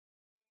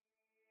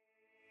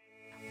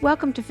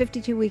Welcome to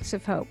 52 Weeks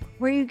of Hope,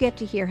 where you get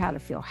to hear how to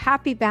feel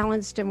happy,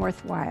 balanced, and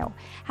worthwhile,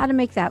 how to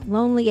make that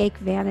lonely ache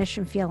vanish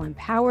and feel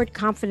empowered,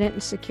 confident,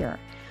 and secure.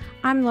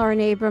 I'm Lauren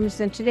Abrams,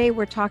 and today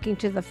we're talking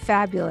to the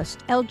fabulous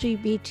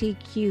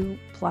LGBTQ+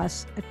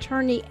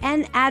 attorney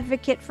and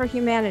advocate for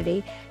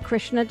humanity,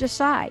 Krishna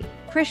Desai.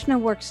 Krishna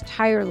works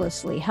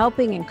tirelessly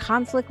helping in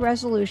conflict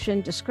resolution,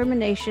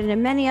 discrimination,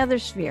 and many other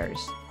spheres.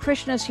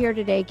 Krishna's here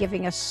today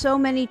giving us so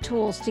many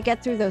tools to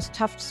get through those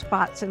tough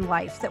spots in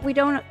life that we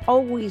don't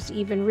always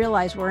even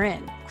realize we're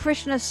in.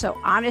 Krishna's so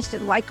honest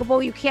and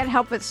likable, you can't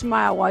help but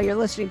smile while you're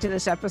listening to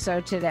this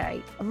episode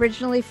today.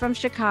 Originally from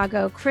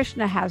Chicago,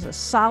 Krishna has a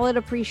solid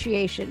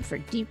appreciation for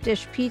deep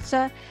dish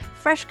pizza,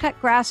 fresh cut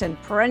grass, and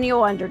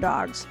perennial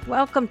underdogs.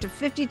 Welcome to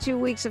 52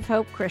 Weeks of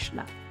Hope,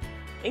 Krishna.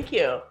 Thank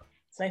you.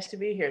 It's nice to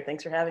be here.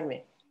 Thanks for having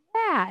me.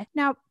 Yeah.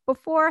 Now,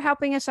 before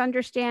helping us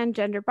understand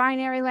gender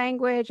binary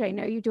language, I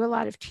know you do a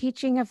lot of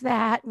teaching of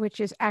that,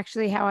 which is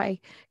actually how I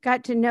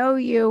got to know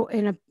you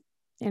in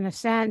a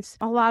sense,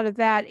 a lot of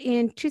that.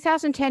 In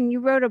 2010,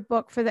 you wrote a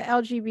book for the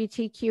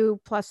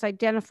LGBTQ+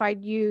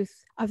 identified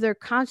youth of their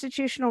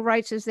constitutional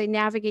rights as they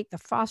navigate the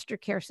foster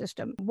care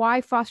system.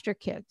 Why foster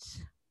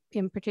kids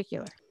in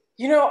particular?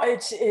 You know,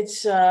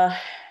 it's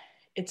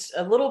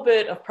a little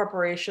bit of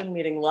preparation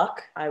meeting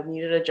luck. I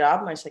needed a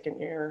job my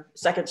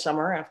second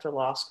summer after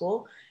law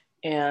school,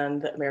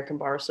 and the American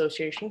Bar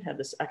Association had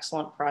this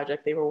excellent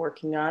project they were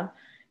working on,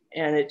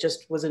 and it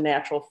just was a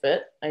natural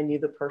fit. I knew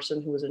the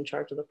person who was in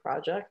charge of the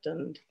project,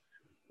 and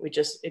it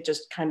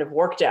just kind of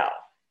worked out,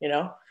 you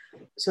know?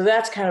 So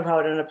that's kind of how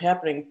it ended up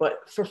happening.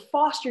 But for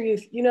foster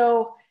youth, you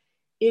know,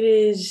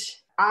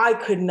 I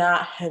could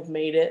not have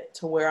made it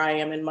to where I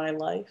am in my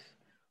life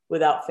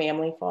without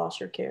family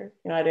foster care.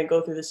 You know, I didn't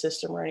go through the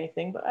system or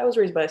anything, but I was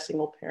raised by a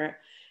single parent.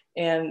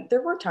 And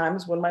there were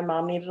times when my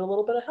mom needed a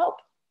little bit of help.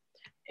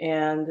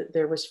 And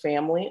there was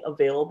family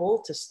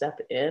available to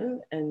step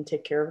in and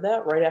take care of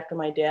that. Right after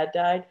my dad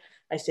died,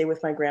 I stayed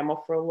with my grandma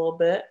for a little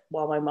bit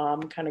while my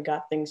mom kind of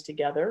got things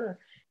together.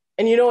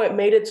 And, you know, it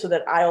made it so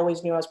that I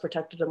always knew I was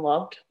protected and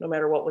loved no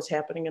matter what was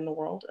happening in the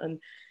world. And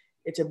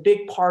it's a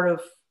big part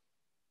of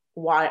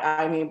why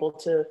I'm able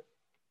to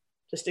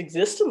just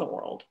exist in the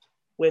world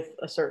with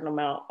a certain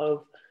amount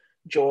of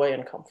joy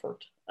and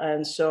comfort.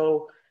 And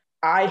so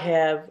I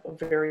have a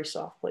very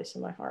soft place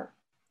in my heart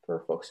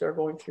for folks who are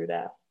going through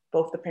that,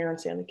 both the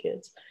parents and the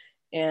kids.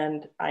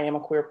 And I am a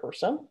queer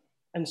person.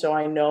 And so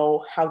I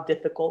know how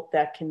difficult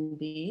that can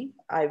be.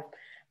 I've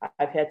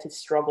had to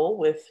struggle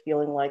with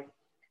feeling like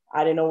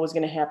I didn't know what was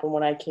going to happen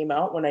when I came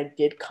out. When I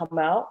did come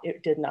out,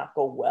 it did not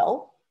go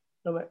well.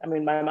 I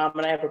mean, my mom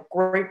and I have a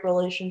great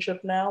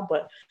relationship now,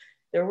 but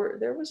there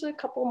was a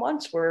couple of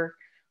months where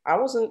I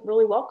wasn't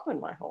really welcome in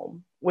my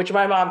home, which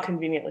my mom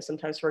conveniently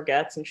sometimes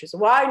forgets. And she said,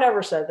 well, I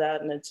never said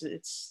that. And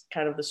it's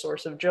kind of the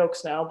source of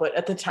jokes now, but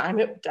at the time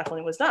it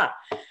definitely was not.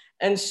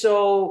 And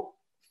so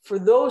for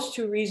those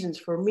two reasons,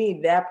 for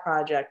me, that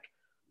project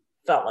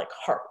felt like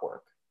hard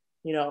work,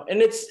 you know, and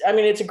it's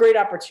a great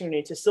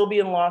opportunity to still be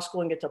in law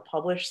school and get to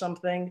publish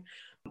something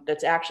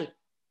that's actually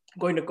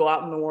going to go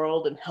out in the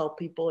world and help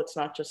people. It's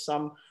not just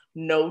some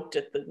note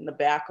in the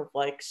back of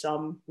like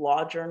some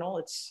law journal.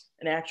 It's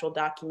an actual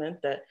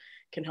document that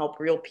can help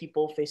real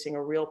people facing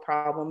a real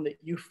problem that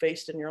you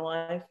faced in your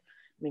life.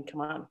 I mean,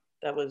 come on,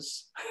 it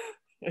was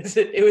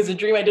a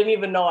dream I didn't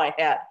even know I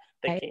had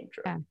that came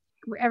true. Yeah.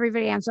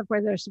 Everybody ends up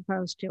where they're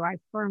supposed to. I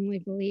firmly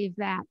believe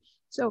that.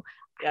 So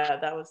yeah,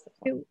 that was the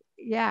fun.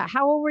 Yeah.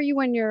 How old were you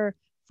when your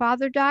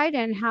father died,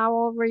 and how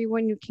old were you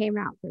when you came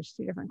out? There's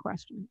two different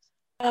questions.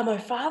 My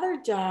father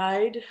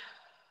died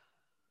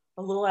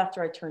a little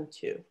after I turned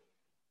 2.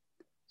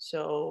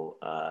 So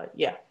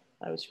yeah,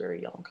 I was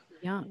very young.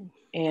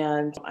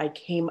 And I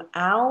came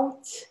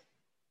out,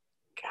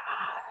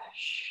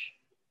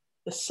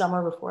 the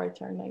summer before I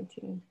turned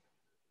 19.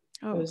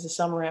 Oh. It was the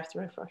summer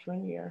after my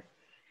freshman year.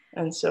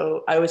 And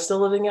so I was still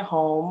living at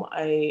home.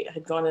 I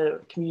had gone to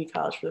community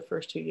college for the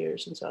first 2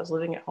 years. And so I was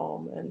living at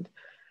home. And,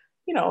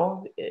 you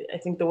know, I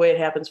think the way it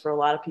happens for a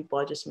lot of people,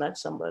 I just met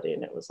somebody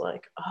and it was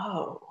like,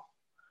 oh,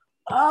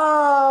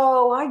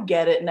 I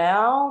get it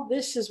now.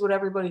 This is what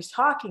everybody's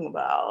talking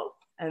about.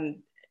 And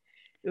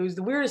it was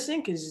the weirdest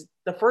thing because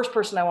the first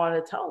person I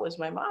wanted to tell was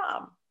my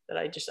mom, that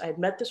I had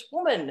met this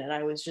woman and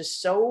I was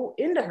just so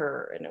into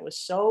her and it was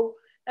so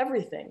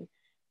everything,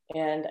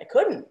 and I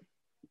couldn't,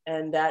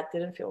 and that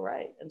didn't feel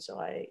right. And so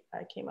I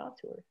came out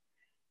to her,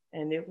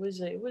 and it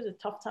was a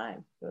tough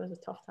time. It was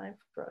a tough time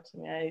for us. I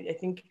mean, I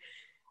think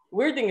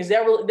weird thing is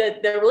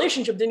that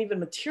relationship didn't even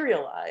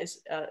materialize.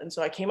 And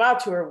so I came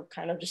out to her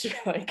kind of just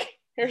like,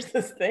 here's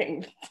this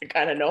thing to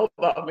kind of know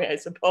about me, I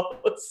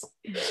suppose.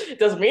 It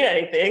doesn't mean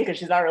anything because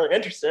she's not really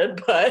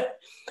interested, but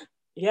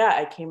yeah,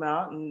 I came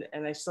out and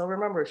I still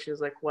remember she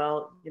was like,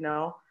 well, you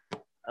know,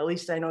 at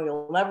least I know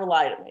you'll never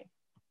lie to me.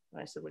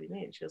 And I said, what do you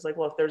mean? She was like,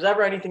 well, if there's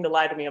ever anything to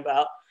lie to me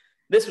about,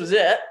 this was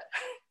it.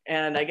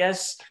 And I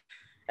guess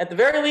at the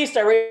very least,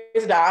 I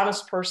raised an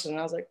honest person. And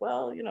I was like,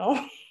 well, you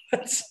know,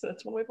 that's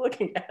one way of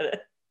looking at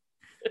it.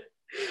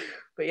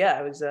 But yeah,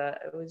 I was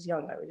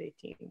young. I was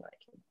 18 when I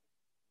came.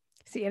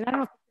 See, and I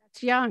don't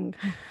It's young.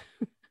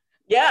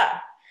 Yeah.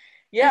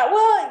 Yeah.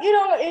 Well, you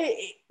know,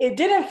 it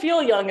didn't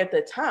feel young at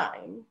the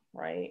time,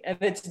 right? And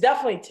it's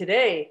definitely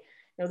today,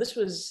 you know, this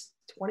was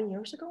 20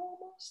 years ago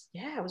almost.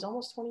 Yeah, it was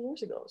almost 20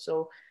 years ago.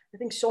 So I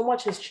think so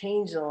much has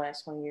changed in the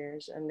last 20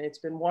 years, and it's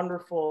been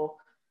wonderful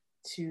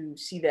to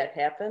see that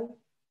happen.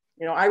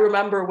 You know, I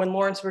remember when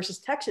Lawrence versus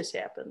Texas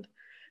happened,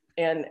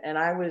 and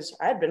I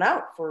had been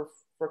out for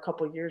a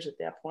couple of years at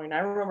that point. I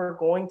remember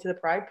going to the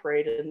Pride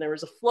Parade, and there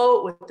was a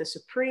float with the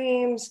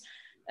Supremes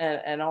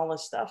and all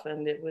this stuff,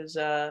 and it was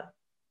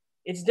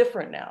it's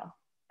different now.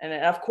 And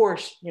of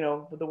course, you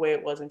know, the way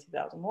it was in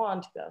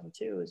 2001,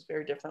 2002 is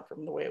very different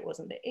from the way it was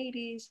in the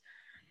 80s.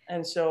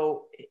 And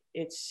so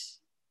it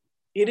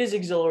is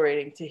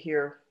exhilarating to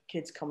hear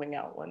kids coming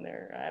out when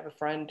I have a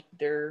friend,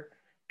 their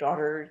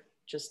daughter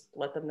just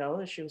let them know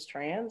that she was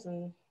trans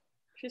and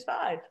she's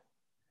 5,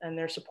 and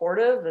they're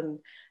supportive and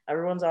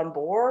everyone's on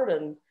board.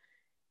 And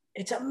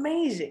it's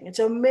amazing. It's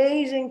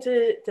amazing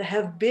to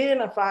have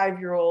been a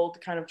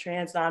 5-year-old kind of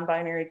trans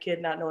non-binary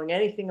kid, not knowing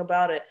anything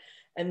about it.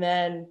 And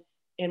then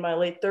in my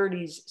late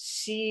 30s,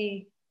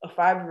 see a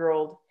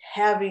 5-year-old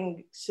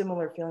having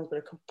similar feelings, but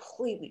a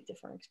completely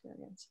different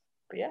experience.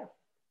 But yeah.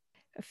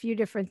 A few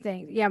different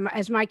things. Yeah,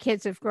 as my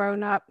kids have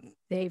grown up,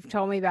 they've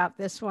told me about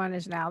this one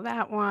is now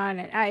that one.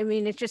 And I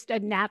mean, it's just a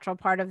natural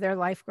part of their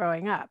life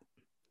growing up.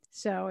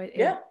 So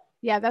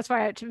yeah, that's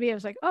why to me, I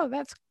was like, oh,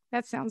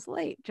 that sounds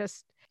late.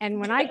 And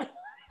when I,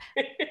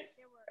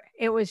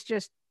 it was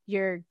just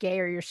you're gay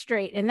or you're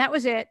straight. And that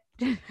was it.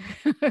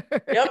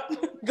 Yep.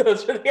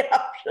 Those were the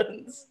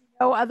options.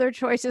 No other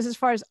choices as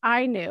far as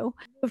I knew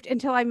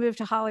until I moved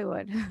to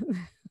Hollywood.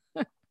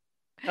 Oh,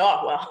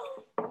 well,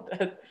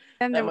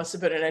 that must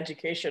have been an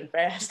education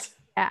fast.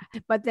 Yeah.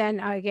 But then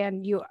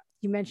again, you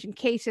mentioned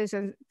cases,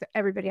 and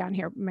everybody on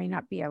here may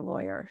not be a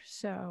lawyer.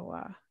 So,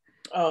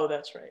 oh,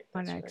 that's right. I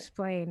want to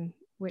explain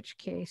which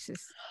case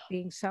is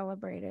being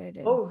celebrated.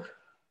 Oh,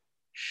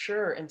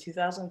 sure. In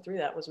 2003,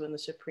 that was when the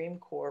Supreme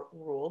Court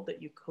ruled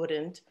that you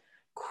couldn't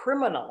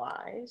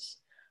criminalize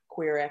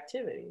queer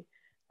activity.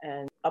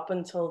 And up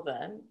until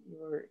then,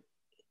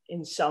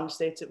 in some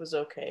states it was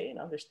okay, in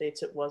other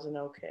states it wasn't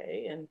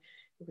okay. And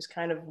it was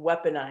kind of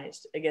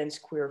weaponized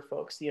against queer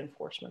folks, the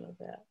enforcement of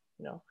that,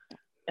 you know.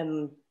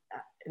 And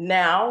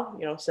now,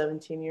 you know,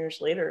 17 years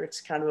later,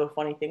 it's kind of a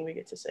funny thing we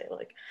get to say,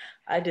 like,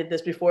 I did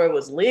this before it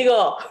was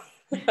legal.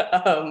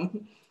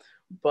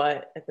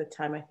 But at the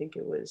time, I think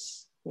it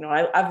was, you know,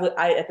 I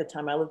at the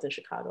time I lived in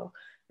Chicago,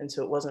 and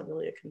so it wasn't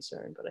really a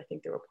concern. But I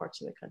think there were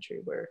parts in the country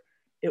where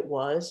it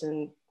was,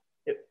 and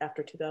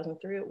after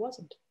 2003, it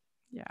wasn't.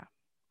 Yeah.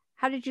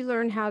 How did you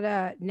learn how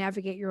to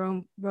navigate your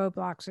own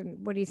roadblocks,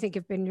 and what do you think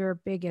have been your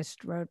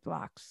biggest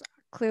roadblocks?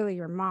 Clearly,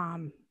 your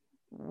mom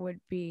would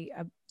be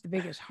the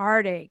biggest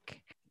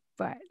heartache,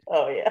 but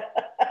oh yeah,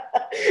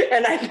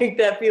 and I think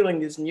that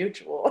feeling is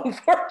mutual,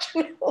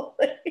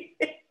 unfortunately.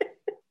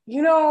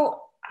 You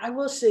know, I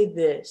will say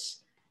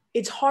this.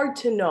 It's hard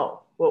to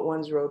know what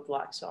one's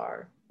roadblocks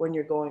are when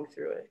you're going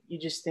through it. You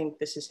just think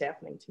this is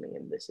happening to me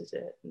and this is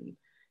it. And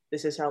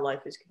this is how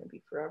life is going to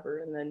be forever.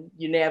 And then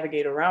you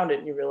navigate around it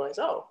and you realize,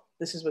 oh,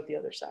 this is what the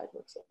other side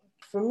looks like.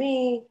 For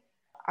me,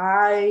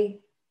 I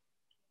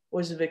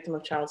was a victim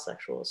of child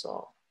sexual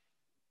assault.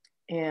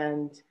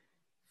 And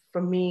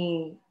for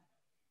me,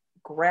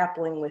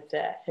 grappling with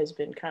that has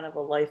been kind of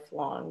a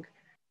lifelong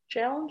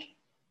challenge.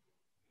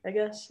 I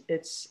guess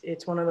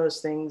it's one of those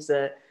things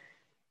that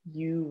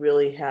you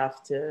really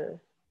have to,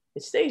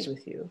 it stays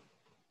with you,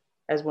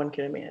 as one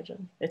can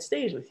imagine. It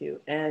stays with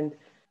you. And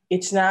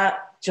it's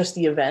not just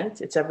the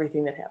event, it's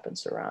everything that happens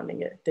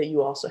surrounding it that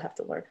you also have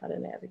to learn how to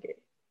navigate.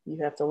 You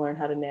have to learn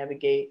how to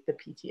navigate the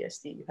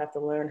PTSD. You have to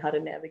learn how to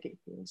navigate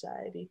the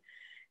anxiety.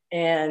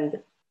 And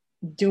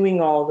doing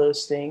all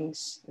those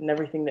things and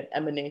everything that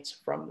emanates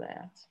from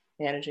that,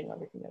 managing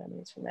everything that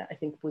emanates from that, I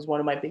think was one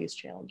of my biggest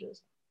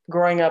challenges.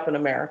 Growing up in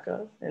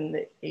America in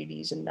the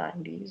 80s and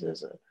 90s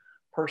as a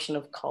person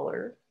of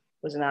color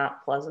was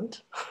not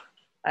pleasant.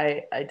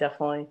 I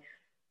definitely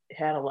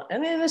had a lot.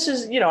 And then this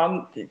is, you know,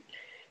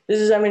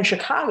 I'm in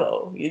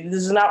Chicago.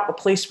 This is not a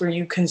place where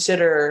you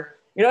consider,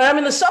 you know, I'm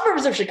in the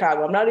suburbs of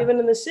Chicago. I'm not even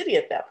in the city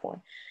at that point.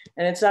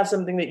 And it's not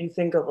something that you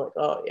think of like,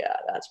 oh yeah,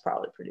 that's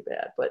probably pretty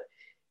bad. But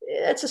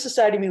it's a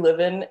society we live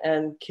in,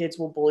 and kids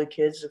will bully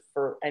kids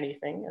for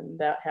anything. And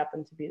that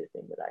happened to be the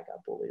thing that I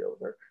got bullied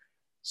over.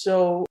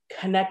 So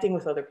connecting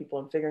with other people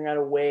and figuring out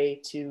a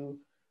way to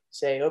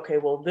say, okay,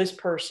 well, this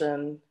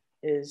person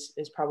is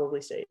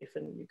probably safe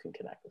and you can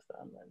connect with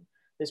them. And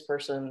this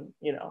person,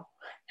 you know,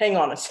 hang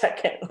on a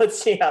second, let's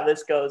see how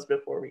this goes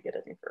before we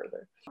get any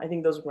further. I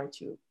think those are my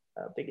two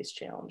biggest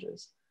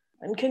challenges,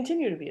 and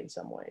continue to be in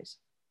some ways.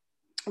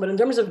 But in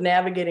terms of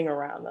navigating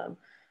around them,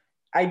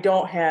 I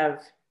don't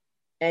have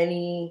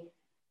any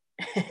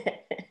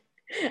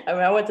I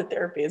mean, I went to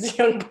therapy as a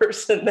young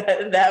person.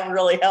 That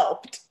really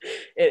helped.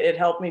 It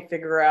helped me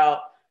figure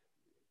out,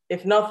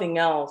 if nothing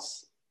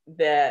else,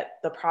 that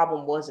the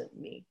problem wasn't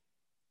me.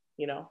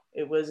 You know,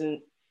 it was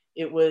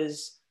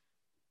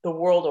the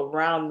world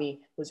around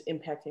me was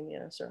impacting me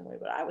in a certain way,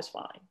 but I was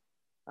fine.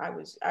 I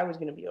was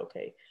going to be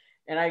okay.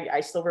 And I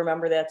still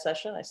remember that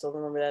session. I still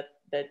remember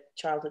that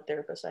childhood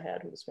therapist I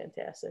had, who was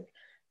fantastic.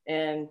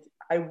 And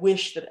I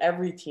wish that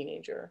every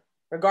teenager,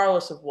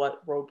 regardless of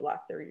what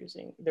roadblock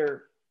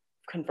they're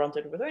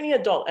confronted with, or any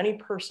adult, any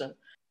person,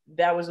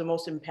 that was the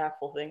most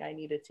impactful thing I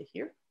needed to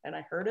hear. And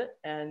I heard it,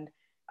 and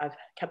I've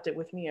kept it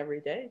with me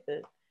every day,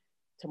 that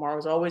tomorrow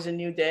is always a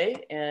new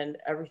day, and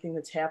everything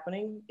that's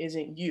happening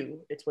isn't you,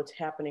 it's what's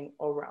happening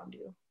around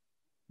you.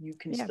 You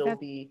can still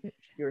be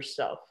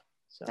yourself.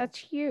 So that's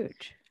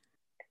huge.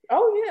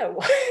 Oh yeah,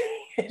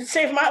 it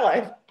saved my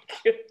life.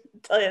 I'll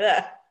tell you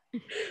that.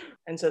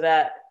 And so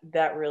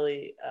that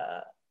really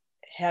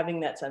having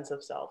that sense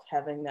of self,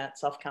 having that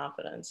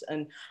self-confidence,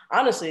 and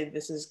honestly,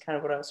 this is kind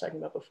of what I was talking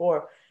about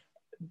before.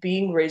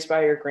 Being raised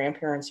by your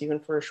grandparents, even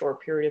for a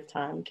short period of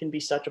time, can be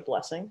such a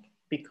blessing,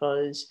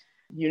 because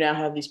you now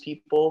have these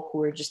people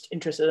who are just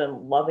interested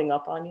in loving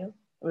up on you.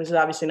 This is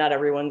obviously not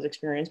everyone's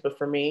experience, but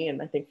for me,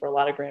 and I think for a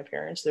lot of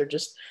grandparents,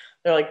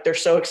 they're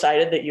so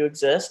excited that you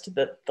exist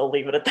that they'll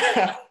leave it at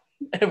that.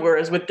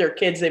 Whereas with their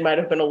kids, they might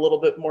have been a little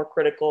bit more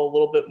critical, a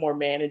little bit more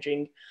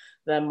managing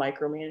them,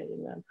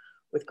 micromanaging them.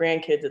 With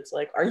grandkids, it's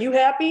like, are you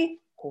happy?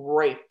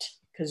 Great,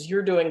 because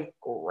you're doing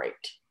great.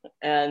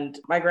 And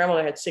my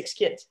grandmother had 6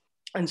 kids.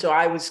 And so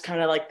I was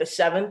kind of like the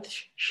 7th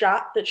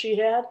shot that she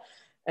had.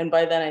 And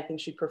by then, I think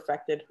she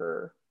perfected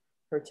her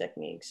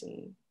techniques.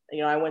 And,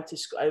 I went to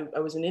school. I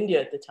was in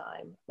India at the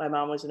time. My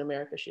mom was in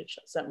America. She had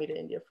sent me to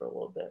India for a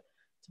little bit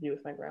to be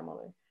with my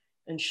grandmother.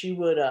 And she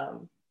would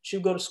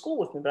go to school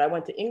with me, but I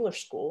went to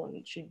English school,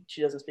 and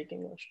she doesn't speak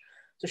English.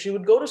 So she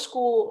would go to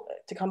school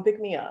to come pick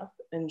me up,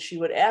 and she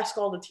would ask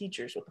all the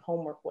teachers what the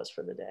homework was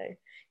for the day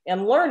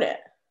and learn it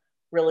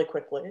really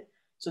quickly,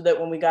 so that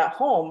when we got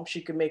home,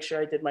 she could make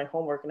sure I did my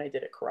homework and I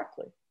did it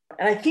correctly.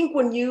 And I think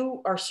when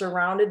you are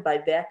surrounded by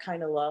that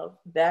kind of love,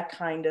 that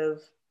kind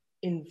of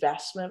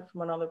investment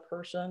from another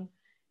person,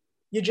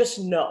 you just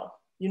know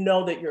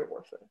that you're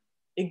worth it.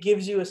 It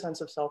gives you a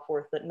sense of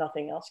self-worth that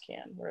nothing else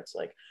can, where it's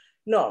like,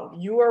 no,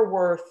 you are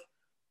worth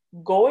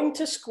going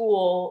to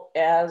school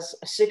as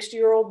a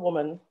 60-year-old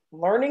woman,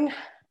 learning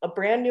a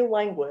brand new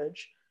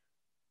language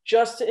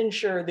just to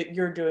ensure that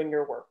you're doing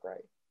your work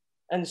right.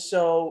 And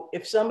so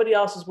if somebody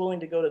else is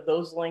willing to go to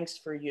those lengths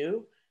for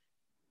you,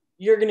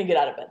 you're going to get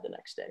out of bed the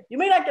next day. You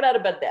may not get out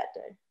of bed that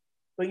day,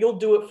 but you'll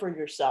do it for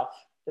yourself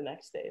the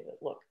next day.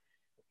 That, look,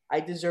 I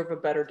deserve a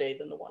better day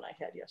than the one I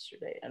had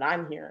yesterday. And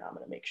I'm here, and I'm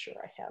going to make sure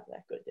I have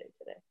that good day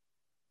today.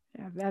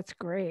 Yeah, that's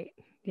great.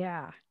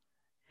 Yeah.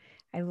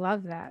 I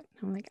love that.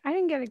 I'm like, I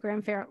didn't get a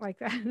grandparent like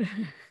that.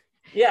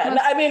 Yeah.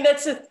 I mean,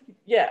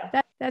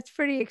 that's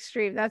pretty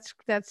extreme. That's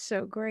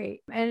so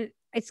great. And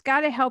it's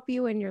got to help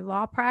you in your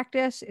law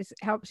practice. It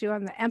helps you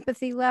on the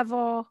empathy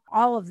level.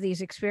 All of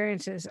these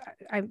experiences,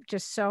 I'm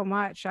just so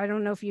much. I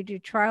don't know if you do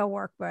trial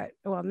work, but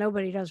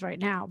nobody does right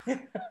now.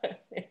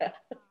 Yeah.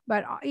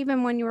 But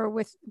even when you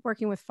were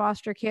working with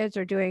foster kids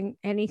or doing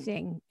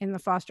anything in the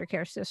foster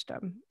care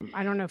system,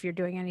 I don't know if you're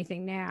doing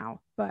anything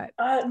now, but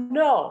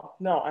no,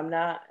 I'm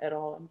not at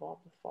all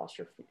involved with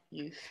foster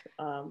youth,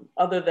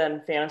 other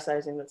than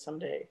fantasizing that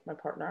someday my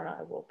partner and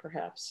I will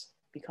perhaps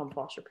become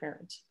foster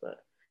parents.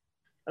 But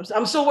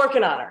I'm still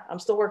working on her.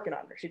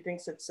 She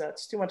thinks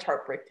it's too much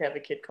heartbreak to have a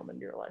kid come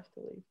into your life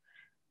to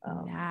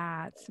leave.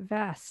 Nah, it's the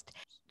best.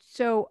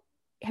 So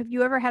have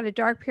you ever had a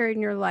dark period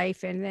in your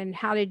life, and then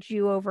how did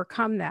you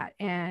overcome that?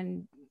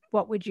 And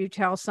what would you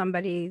tell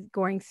somebody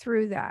going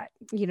through that,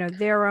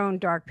 their own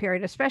dark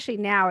period, especially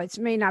now? It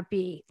may not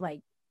be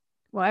like,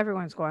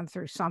 everyone's going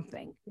through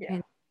something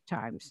in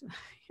times.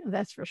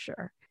 That's for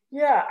sure.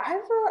 Yeah,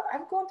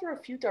 I've gone through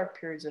a few dark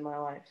periods in my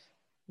life.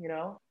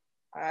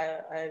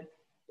 I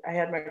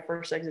had my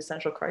first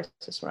existential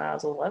crisis when I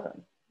was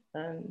 11,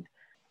 and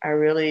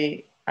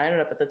I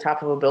ended up at the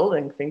top of a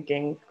building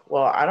thinking,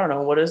 well, I don't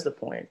know, what is the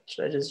point?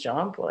 Should I just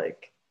jump?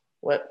 Like,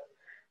 what?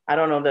 I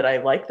don't know that I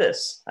like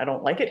this. I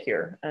don't like it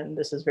here, and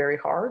this is very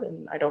hard,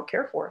 and I don't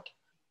care for it.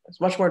 It's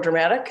much more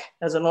dramatic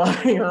as an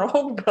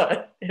 11-year-old,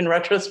 but in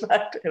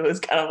retrospect, it was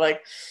kind of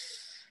like,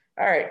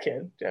 all right,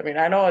 kid. I mean,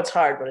 I know it's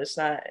hard, but it's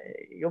not,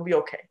 you'll be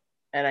okay.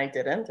 And I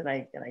didn't. And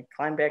I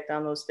climbed back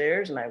down those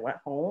stairs, and I went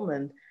home.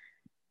 And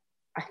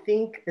I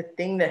think the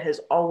thing that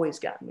has always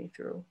gotten me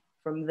through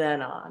from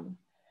then on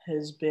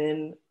has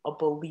been a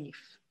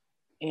belief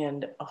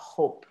and a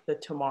hope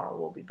that tomorrow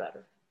will be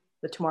better,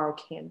 that tomorrow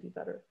can be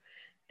better.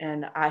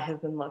 And I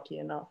have been lucky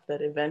enough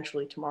that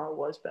eventually tomorrow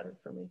was better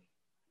for me.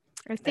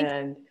 I think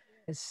it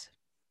is.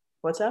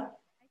 What's that?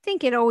 I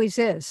think it always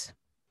is.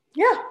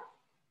 Yeah.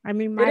 I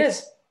mean, it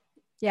is.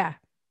 Yeah.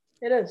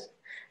 It is.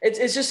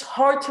 It's just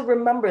hard to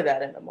remember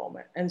that in the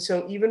moment. And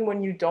so even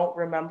when you don't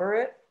remember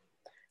it,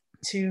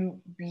 to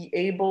be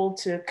able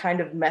to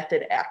kind of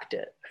method act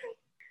it.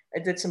 I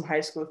did some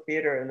high school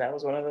theater, and that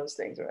was one of those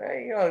things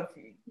where,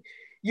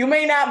 you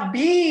may not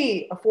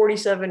be a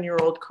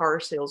 47-year-old car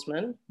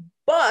salesman,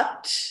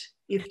 but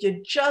if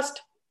you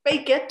just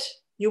fake it,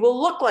 you will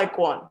look like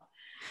one.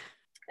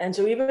 And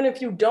so even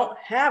if you don't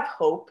have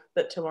hope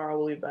that tomorrow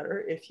will be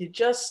better, if you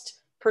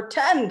just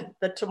pretend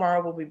that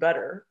tomorrow will be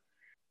better,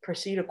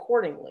 proceed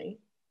accordingly.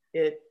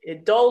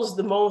 It dulls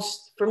the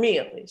most, for me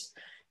at least,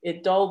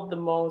 it dulled the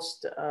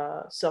most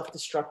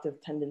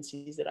self-destructive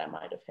tendencies that I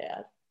might have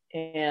had.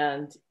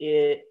 And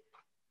it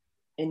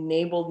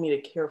enabled me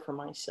to care for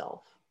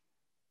myself,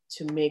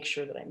 to make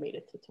sure that I made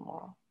it to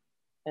tomorrow.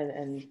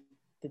 And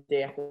the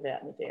day after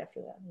that, and the day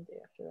after that, and the day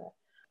after that.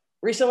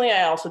 Recently,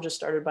 I also just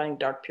started buying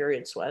dark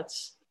period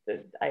sweats.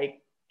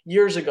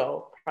 Years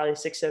ago, probably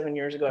 6-7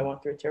 years ago, I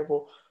went through a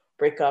terrible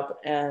breakup,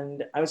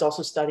 and I was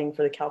also studying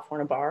for the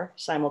California bar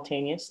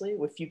simultaneously.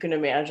 If you can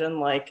imagine,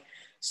 like,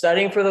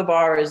 studying for the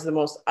bar is the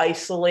most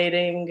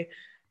isolating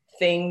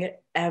thing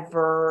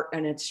ever,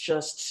 and it's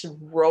just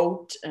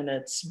rote, and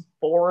it's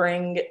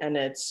boring, and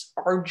it's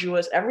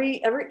arduous.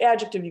 Every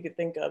adjective you could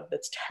think of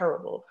that's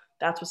terrible,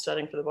 that's what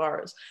studying for the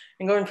bar is.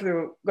 And going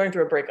through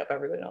a breakup,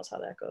 everybody knows how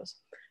that goes.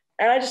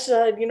 And I just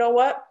said, you know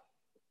what?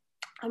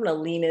 I'm gonna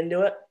lean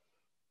into it.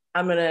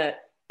 I'm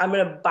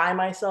gonna buy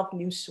myself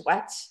new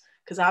sweats,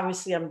 because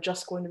obviously I'm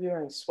just going to be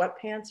wearing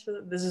sweatpants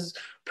for this is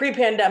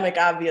pre-pandemic,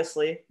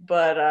 obviously,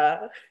 but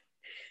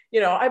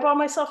I bought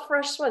myself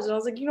fresh sweats, and I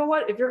was like, you know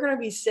what? If you're gonna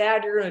be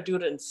sad, you're gonna do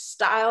it in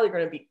style. You're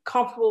gonna be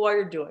comfortable while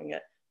you're doing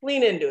it.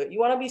 Lean into it. You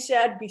want to be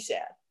sad? Be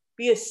sad.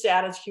 Be as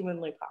sad as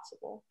humanly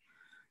possible.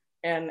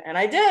 And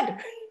I did,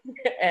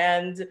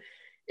 and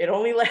it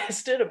only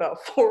lasted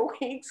about 4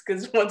 weeks,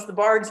 because once the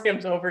bar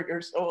exam's over,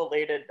 you're so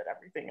elated that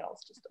everything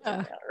else just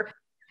doesn't matter.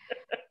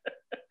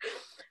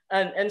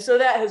 And so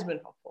that has been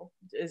helpful,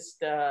 is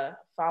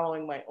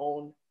following my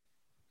own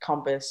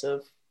compass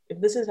of, if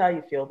this is how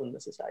you feel, then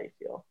this is how you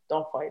feel.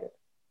 Don't fight it.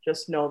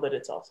 Just know that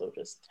it's also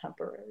just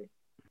temporary.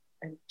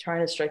 And trying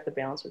to strike the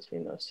balance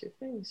between those two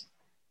things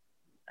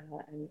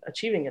and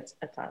achieving it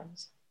at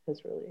times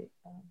has really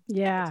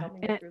helped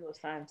me get through those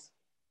times.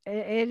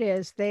 It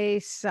is. They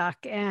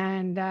suck.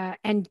 And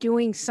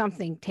doing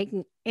something,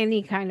 taking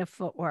any kind of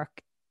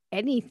footwork,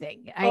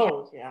 anything.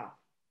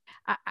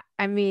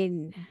 I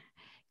mean,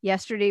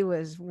 yesterday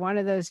was one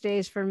of those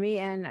days for me.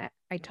 And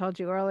I told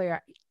you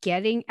earlier,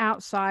 getting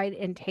outside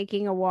and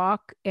taking a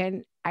walk.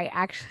 And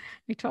I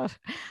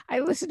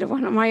listened to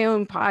one of my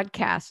own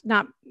podcasts,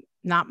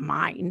 not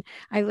mine.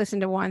 I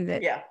listened to one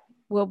that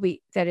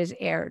that is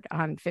aired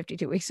on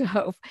 52 Weeks of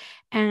Hope.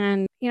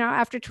 And,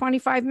 after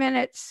 25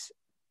 minutes,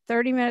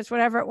 30 minutes,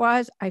 whatever it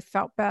was, I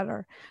felt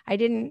better. I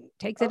didn't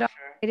take the dog.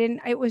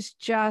 It was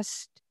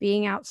just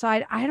being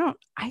outside.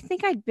 I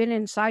think I'd been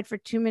inside for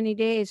too many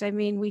days. I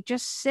mean, we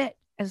just sit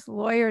as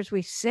lawyers.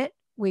 We sit,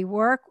 we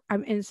work.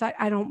 I'm inside.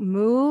 I don't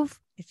move.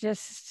 It's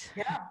just.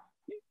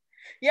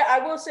 Yeah, I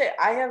will say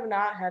I have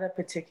not had a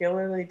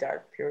particularly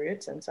dark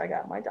period since I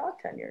got my dog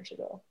 10 years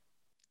ago.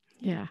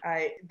 Yeah.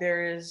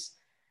 There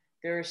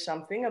is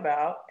something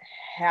about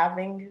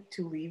having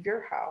to leave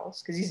your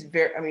house, because he's a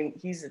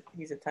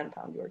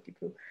 10-pound Yorkie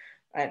poo,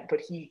 but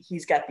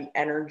he's got the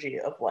energy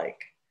of like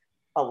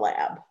a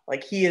lab.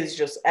 Like he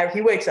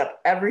wakes up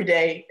every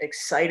day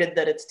excited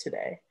that it's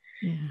today.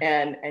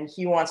 Yeah. And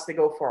he wants to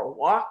go for a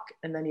walk,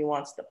 and then he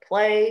wants to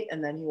play,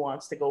 and then he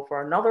wants to go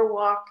for another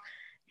walk.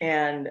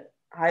 And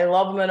I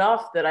love him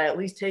enough that I at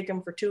least take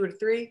him for 2 or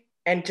 3,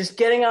 and just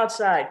getting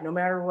outside, no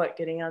matter what,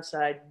 getting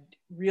outside,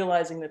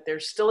 realizing that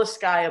there's still a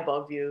sky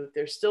above you,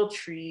 there's still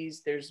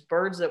trees, there's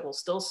birds that will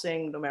still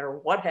sing no matter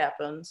what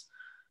happens.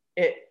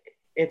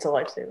 It's a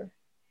lifesaver.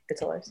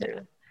 It's a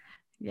lifesaver.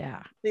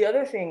 Yeah. The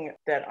other thing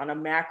that on a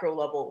macro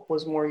level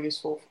was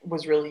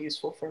really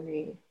useful for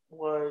me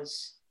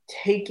was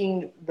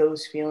taking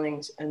those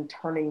feelings and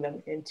turning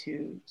them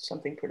into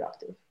something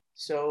productive.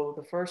 So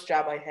the first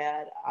job I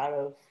had out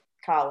of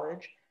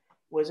college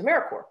was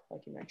AmeriCorps,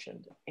 like you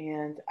mentioned.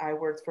 And I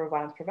worked for a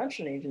violence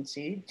prevention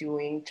agency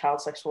doing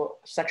child sexual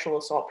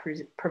assault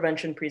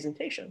prevention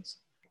presentations.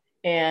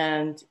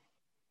 And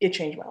it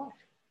changed my life.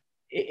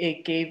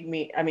 It gave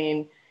me,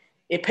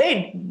 it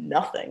paid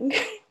nothing.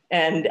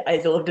 And I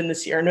lived in the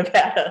Sierra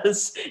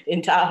Nevadas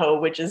in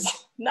Tahoe, which is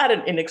not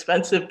an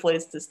inexpensive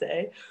place to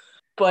stay.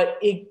 But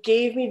it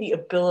gave me the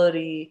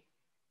ability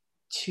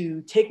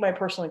to take my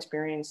personal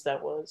experience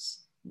that was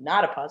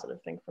not a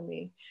positive thing for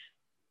me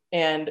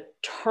and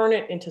turn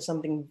it into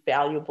something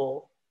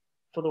valuable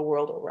for the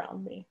world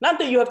around me. Not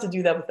that you have to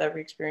do that with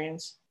every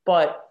experience,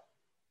 but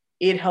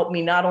it helped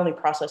me not only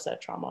process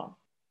that trauma,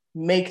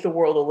 make the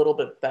world a little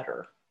bit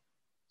better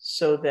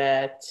so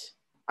that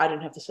I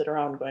didn't have to sit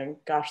around going,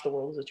 gosh, the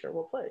world is a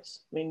terrible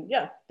place.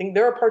 I think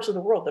there are parts of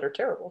the world that are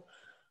terrible,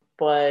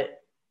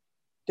 but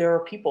there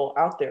are people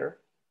out there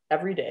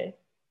every day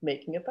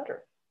making it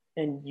better.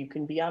 And you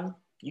can be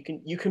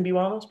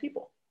one of those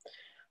people.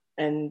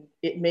 And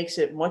it makes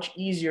it much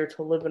easier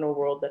to live in a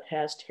world that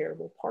has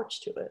terrible parts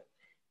to it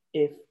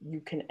if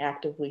you can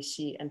actively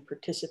see and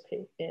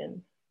participate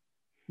in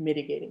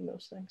mitigating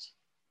those things.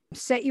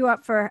 Set you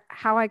up for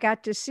How I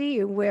Got to See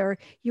You, where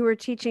you were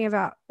teaching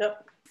about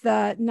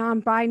the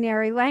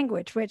non-binary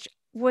language, which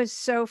was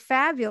so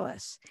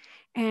fabulous.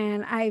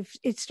 And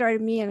it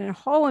started me in a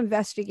whole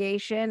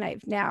investigation.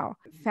 I've now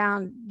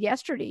found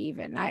yesterday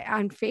even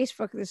on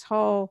Facebook,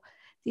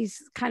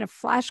 these kind of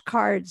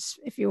flashcards,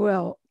 if you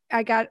will,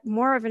 I got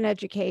more of an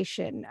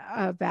education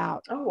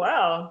about Oh,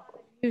 wow.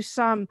 do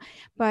some,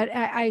 but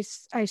I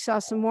saw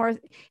some more. And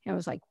it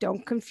was like,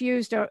 don't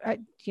confuse, don't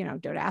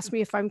ask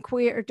me if I'm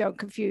queer, don't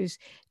confuse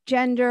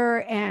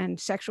gender and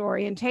sexual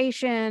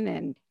orientation.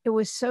 And it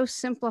was so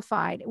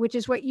simplified, which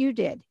is what you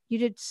did. You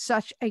did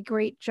such a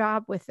great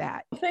job with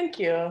that. Thank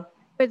you.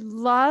 Would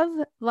love,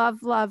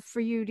 love, love for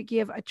you to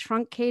give a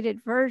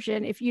truncated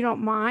version, if you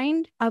don't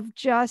mind, of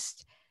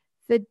just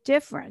the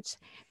difference.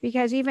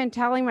 Because even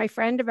telling my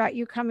friend about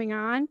you coming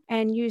on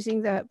and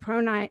using the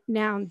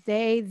pronoun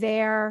they,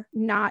 their,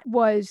 not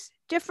was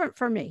different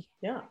for me.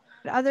 Yeah.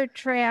 Other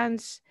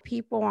trans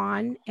people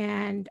on,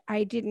 and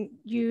I didn't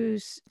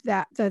use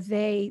the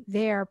they,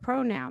 their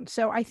pronoun.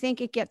 So I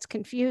think it gets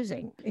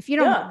confusing. If you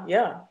don't,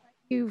 yeah.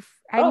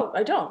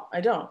 I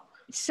don't.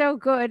 So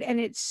good, and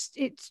it's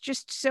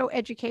just so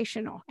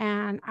educational.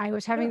 And I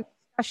was having a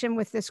discussion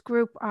with this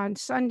group on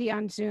Sunday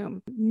on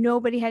Zoom.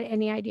 Nobody had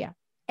any idea.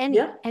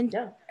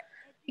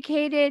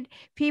 Educated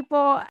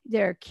people,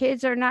 their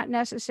kids are not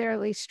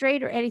necessarily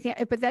straight or anything,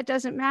 but that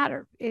doesn't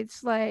matter.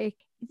 It's like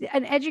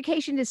an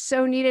education is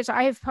so needed. So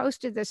I have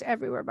posted this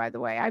everywhere, by the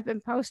way. I've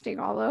been posting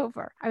all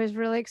over. I was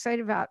really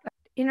excited about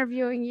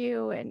interviewing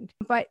you,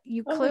 but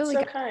you clearly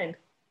that's so kind.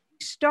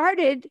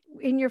 Started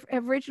in your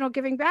original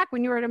giving back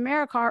when you were at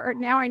AmeriCorps, or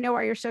now I know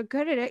why you're so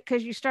good at it,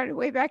 because you started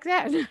way back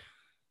then.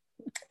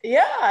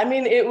 Yeah, I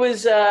mean, it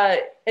was, and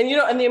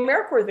the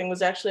AmeriCorps thing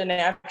was actually a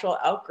natural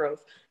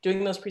outgrowth.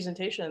 Doing those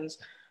presentations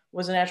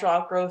was a natural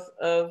outgrowth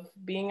of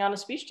being on a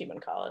speech team in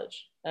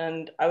college.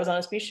 And I was on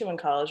a speech team in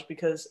college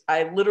because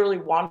I literally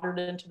wandered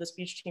into the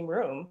speech team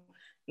room,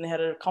 and they had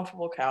a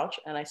comfortable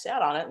couch, and I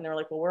sat on it, and they were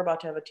like, well, we're about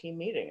to have a team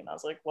meeting. And I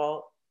was like,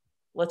 well,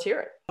 let's hear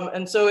it.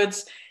 And so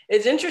it's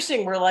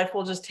interesting where life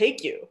will just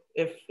take you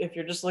if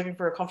you're just looking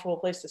for a comfortable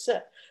place to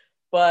sit.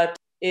 But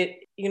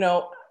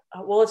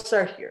let's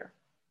start here.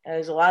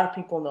 As a lot of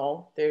people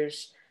know,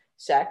 there's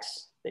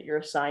sex that you're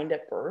assigned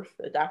at birth.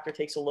 The doctor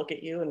takes a look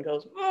at you and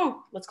goes,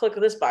 let's click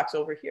this box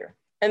over here.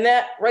 And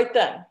that right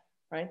then,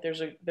 right,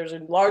 there's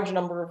a large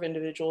number of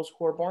individuals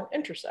who are born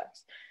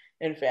intersex.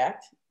 In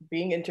fact,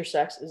 being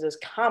intersex is as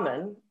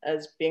common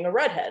as being a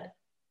redhead.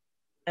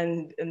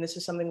 And this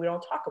is something we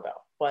don't talk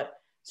about, but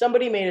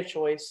somebody made a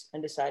choice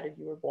and decided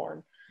you were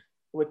born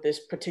with this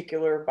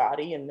particular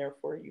body, and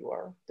therefore you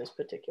are this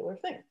particular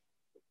thing.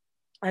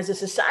 As a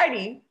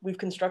society, we've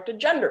constructed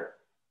gender,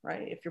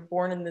 right? If you're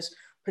born in this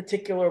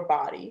particular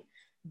body,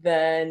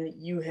 then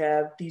you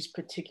have these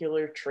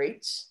particular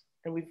traits,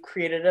 and we've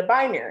created a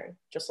binary.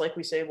 Just like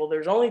we say, well,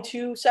 there's only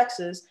two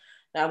sexes,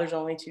 now there's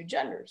only two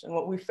genders. And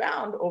what we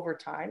found over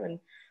time, and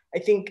I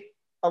think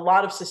a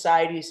lot of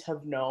societies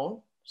have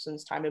known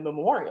since time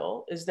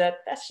immemorial, is that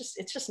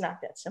it's just not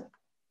that simple.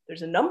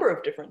 There's a number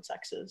of different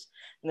sexes,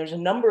 and there's a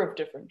number of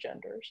different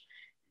genders,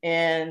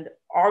 and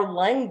our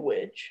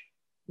language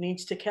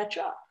needs to catch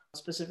up.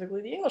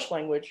 Specifically, the English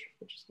language,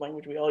 which is the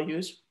language we all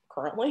use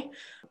currently,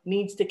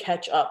 needs to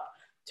catch up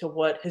to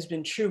what has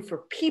been true for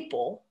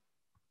people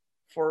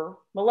for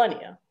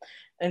millennia.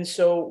 And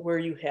so where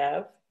you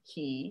have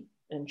he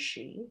and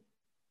she,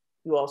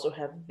 you also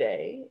have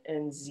they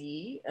and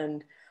ze,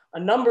 and a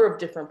number of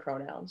different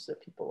pronouns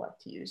that people like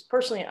to use.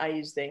 Personally, I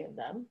use they and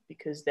them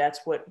because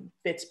that's what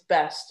fits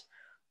best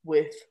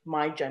with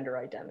my gender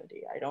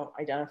identity. I don't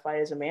identify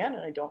as a man,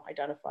 and I don't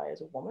identify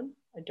as a woman.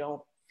 I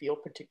don't feel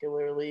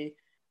particularly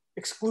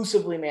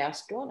exclusively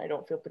masculine. I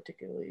don't feel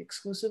particularly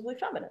exclusively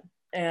feminine.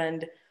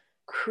 And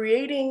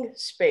creating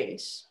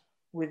space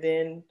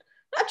within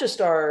not just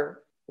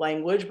our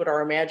language, but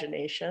our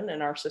imagination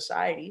and our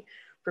society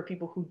for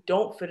people who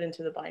don't fit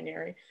into the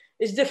binary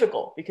is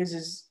difficult because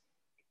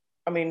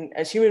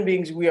as human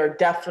beings, we are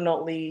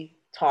definitely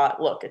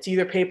taught, look, it's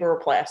either paper or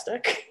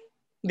plastic.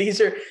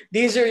 These are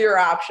your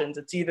options.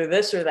 It's either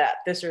this or that,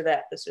 this or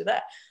that, this or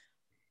that.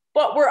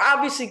 But we're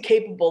obviously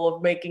capable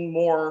of making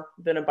more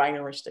than a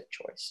binaristic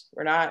choice.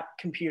 We're not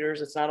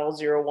computers. It's not all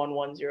 0, 1,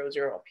 1, 0,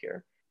 0 up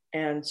here.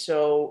 And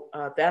so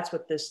that's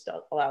what this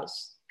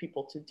allows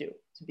people to do,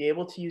 to be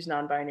able to use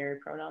non-binary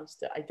pronouns,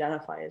 to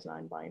identify as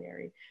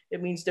non-binary.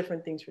 It means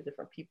different things for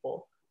different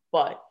people,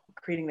 but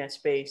creating that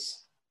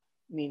space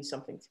means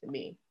something to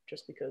me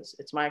just because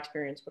it's my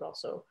experience, but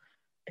also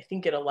I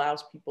think it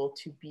allows people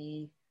to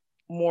be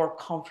more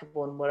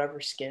comfortable in whatever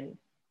skin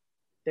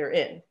they're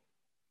in,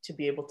 to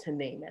be able to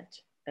name it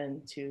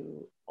and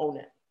to own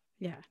it.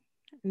 Yeah.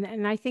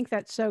 And I think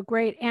that's so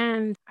great.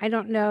 And I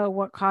don't know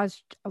what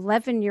caused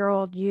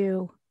 11-year-old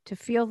you to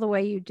feel the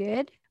way you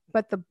did,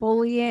 but the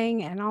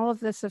bullying and all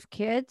of this of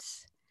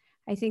kids,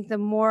 I think the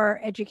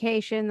more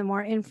education, the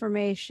more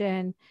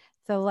information,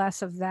 the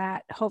less of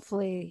that,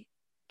 hopefully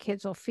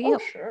kids will feel.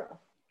 Oh, sure.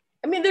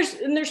 I mean,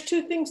 there's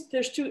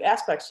two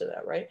aspects to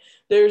that, right?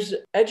 There's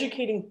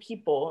educating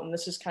people, and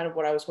this is kind of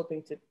what I was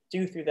hoping to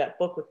do through that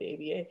book with the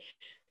ABA,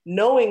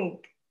 knowing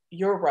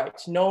your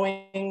rights,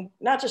 knowing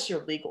not just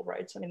your legal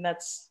rights. I mean,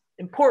 that's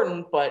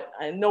important, but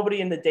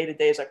nobody in the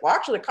day-to-day is like, well,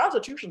 actually the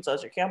Constitution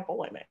says you can't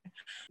bully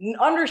me.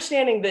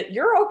 Understanding that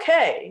you're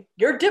okay,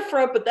 you're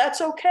different, but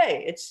that's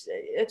okay.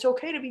 It's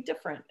okay to be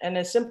different. And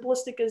as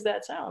simplistic as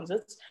that sounds,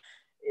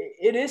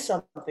 it is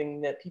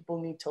something that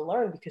people need to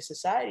learn, because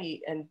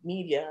society and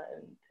media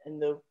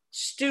and the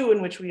stew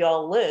in which we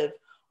all live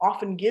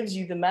often gives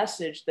you the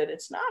message that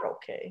it's not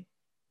okay.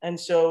 And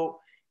so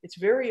it's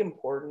very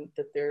important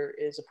that there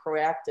is a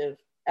proactive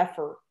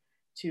effort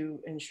to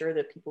ensure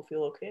that people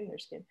feel okay in their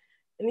skin.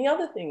 And the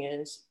other thing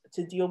is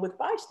to deal with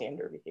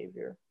bystander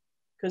behavior.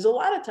 Because a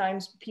lot of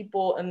times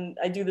people, and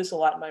I do this a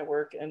lot in my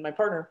work, and my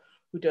partner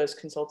who does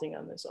consulting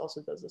on this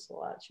also does this a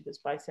lot. She does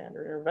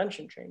bystander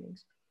intervention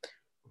trainings.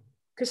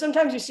 Because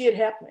sometimes you see it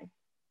happening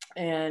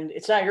and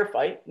it's not your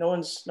fight. No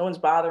one's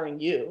bothering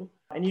you,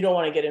 and you don't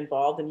want to get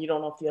involved, and you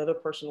don't know if the other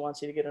person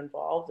wants you to get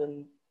involved,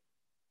 and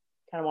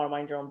kind of want to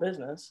mind your own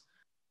business.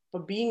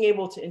 But being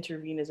able to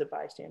intervene as a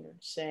bystander,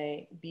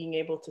 being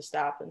able to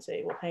stop and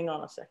say, well, hang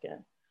on a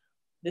second,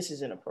 this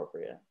is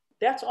inappropriate.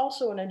 That's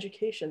also an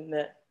education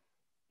that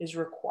is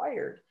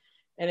required.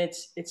 And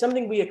it's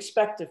something we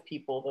expect of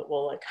people, that,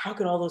 well, like, how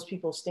can all those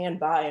people stand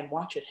by and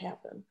watch it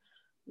happen?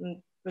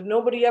 But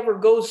nobody ever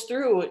goes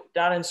through it,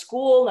 not in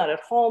school, not at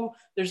home.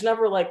 There's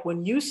never like,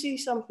 when you see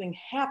something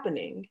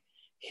happening,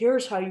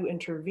 here's how you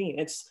intervene.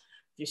 It's,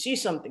 if you see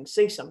something,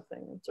 say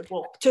something. It's like,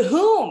 well, to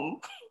whom?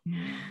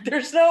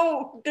 There's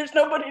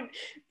nobody.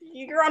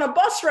 You're on a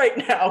bus right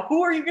now.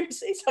 Who are you going to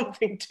say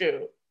something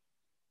to?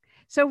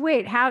 So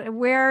wait,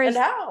 where is,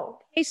 and how?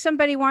 If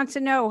somebody wants to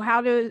know,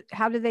 how do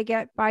they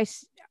get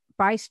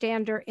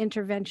bystander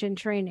intervention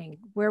training?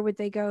 Where would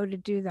they go to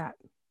do that?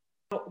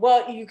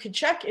 Well, you could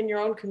check in your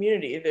own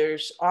community.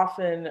 There's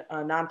often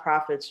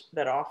nonprofits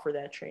that offer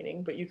that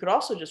training, but you could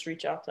also just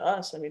reach out to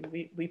us. I mean,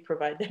 we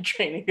provide that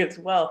training as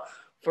well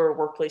for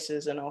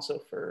workplaces and also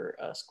for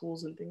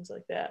schools and things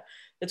like that.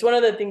 It's one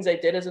of the things I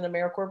did as an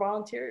AmeriCorps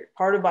volunteer.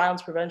 Part of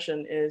violence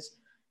prevention is,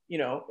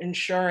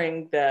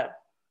 ensuring that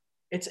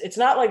it's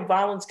not like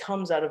violence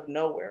comes out of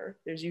nowhere.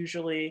 There's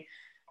usually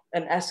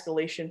an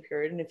escalation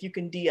period. And if you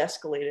can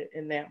de-escalate it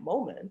in that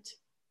moment,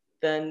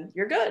 then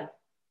you're good.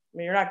 I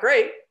mean, you're not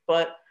great,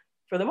 but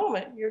for the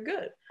moment, you're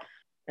good.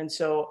 And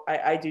so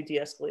I do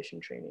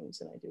de-escalation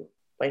trainings, and I do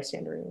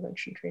bystander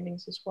intervention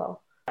trainings as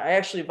well. I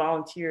actually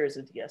volunteer as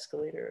a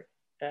de-escalator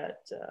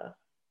at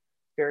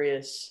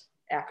various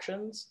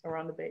actions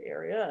around the Bay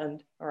Area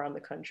and around the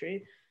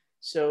country.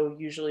 So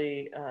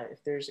usually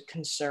if there's a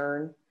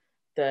concern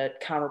that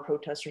counter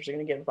protesters are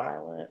going to get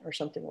violent or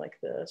something like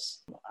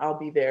this, I'll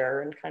be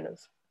there, and kind of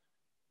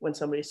when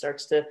somebody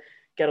starts to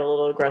get a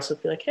little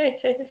aggressive, be like,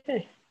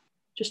 hey,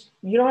 just,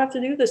 you don't have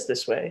to do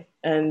this way.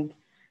 And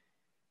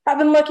I've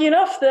been lucky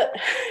enough that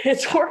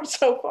it's worked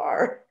so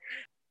far.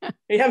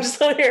 Yeah, I'm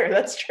still here.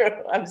 That's true.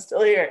 I'm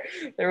still here.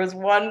 There was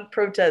one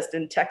protest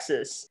in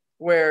Texas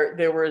where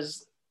there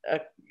was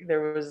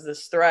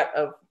this threat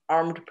of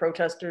armed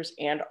protesters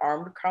and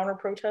armed counter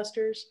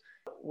protesters,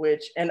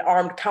 and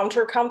armed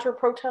counter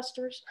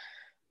protesters.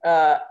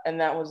 And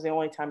that was the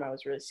only time I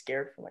was really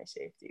scared for my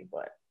safety.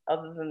 But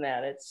other than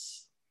that,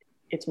 it's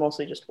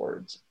mostly just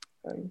words.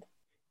 And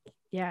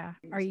yeah.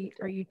 Are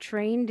you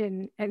trained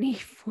in any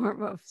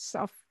form of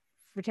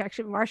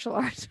self-protection, martial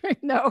arts?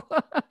 No.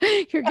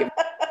 You're giving.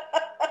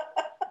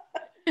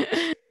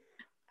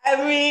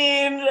 I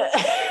mean,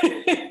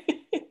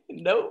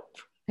 nope.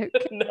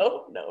 Okay.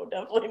 No,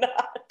 definitely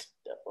not.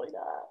 Definitely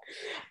not.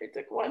 I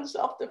took one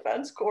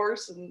self-defense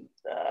course, and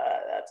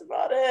that's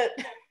about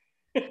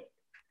it.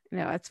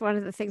 No, it's one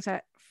of the things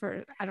that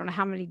for I don't know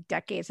how many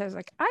decades I was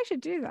like, I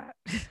should do that.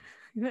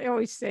 They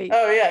always say,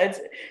 oh yeah,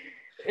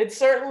 it's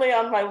certainly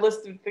on my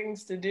list of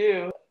things to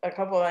do. A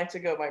couple of nights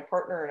ago, my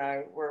partner and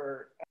I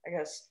were, I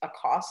guess,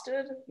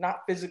 accosted,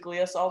 not physically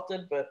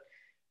assaulted, but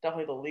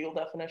definitely the legal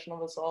definition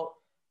of assault,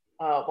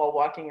 while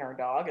walking our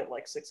dog at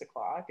like 6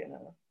 o'clock in a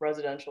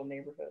residential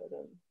neighborhood.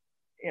 And,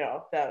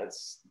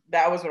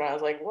 that was when I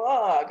was like,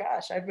 whoa,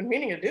 gosh, I've been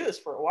meaning to do this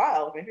for a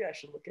while. Maybe I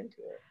should look into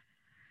it.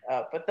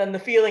 But then the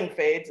feeling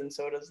fades, and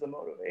so does the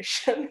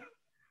motivation.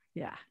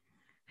 Yeah.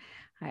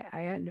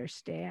 I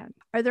understand.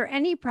 Are there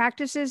any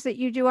practices that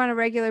you do on a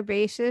regular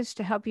basis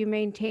to help you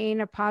maintain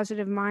a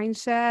positive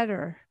mindset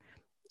or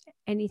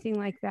anything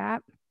like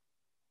that?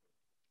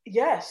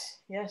 Yes.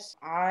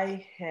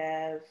 I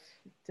have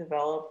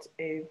developed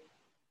a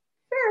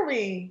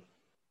fairly,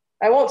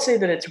 I won't say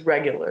that it's as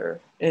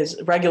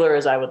regular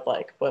as I would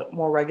like, but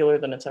more regular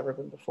than it's ever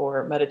been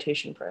before,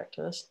 meditation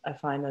practice. I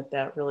find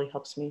that really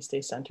helps me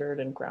stay centered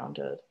and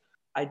grounded.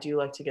 I do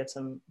like to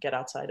get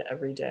outside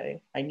every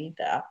day. I need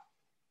that.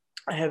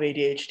 I have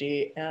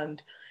ADHD,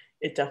 and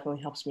it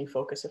definitely helps me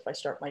focus if I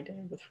start my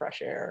day with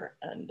fresh air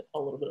and a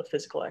little bit of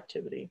physical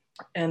activity.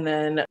 And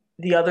then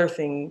the other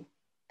thing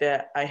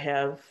that I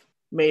have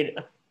made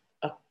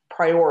a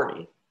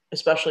priority,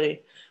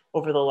 especially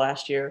over the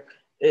last year,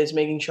 is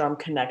making sure I'm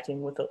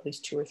connecting with at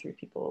least 2 or 3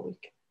 people a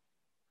week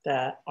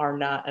that are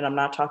not, and I'm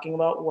not talking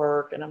about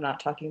work, and I'm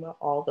not talking about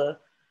all the,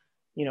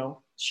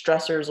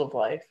 stressors of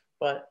life,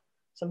 but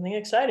something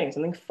exciting,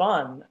 something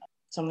fun,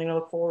 something to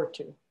look forward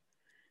to.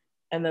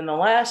 And then the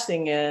last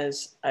thing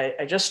is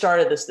I just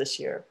started this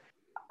year.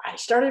 I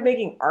started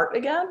making art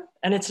again,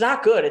 and it's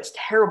not good. It's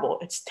terrible.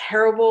 It's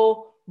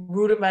terrible,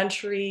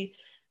 rudimentary,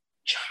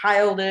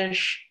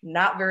 childish,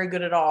 not very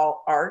good at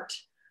all art.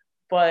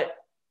 But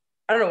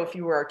I don't know if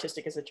you were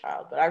artistic as a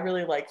child, but I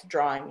really liked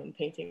drawing and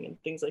painting and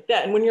things like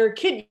that. And when you're a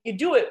kid, you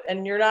do it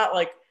and you're not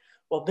like,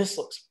 well, this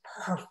looks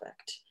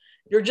perfect.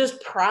 You're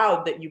just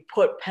proud that you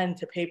put pen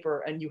to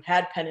paper and you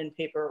had pen and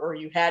paper, or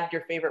you had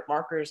your favorite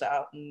markers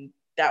out and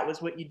that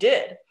was what you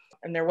did.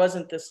 And there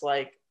wasn't this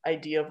like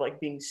idea of like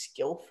being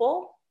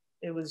skillful.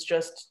 It was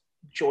just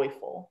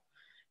joyful.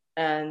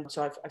 And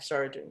so I've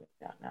started doing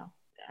that now.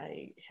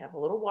 I have a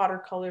little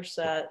watercolor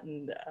set,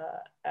 and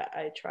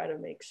I try to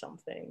make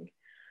something.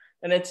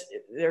 And it's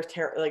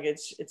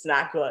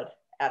not good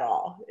at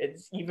all.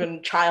 It's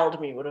even child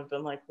me would have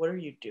been like, what are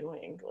you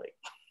doing? Like,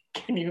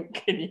 can you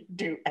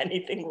do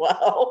anything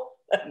well?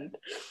 And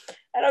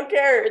I don't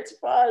care. It's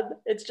fun.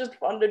 It's just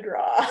fun to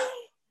draw. I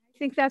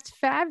think that's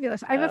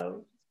fabulous. I have a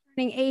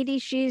turning 80.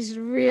 She's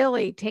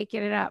really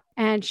taking it up,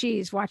 and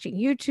she's watching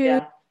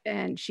YouTube,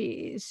 and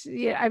she's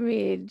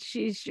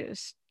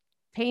just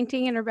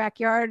painting in her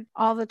backyard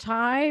all the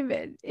time.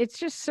 And it's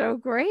just so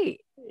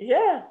great.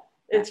 Yeah.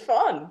 It's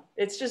fun.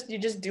 It's just, you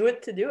just do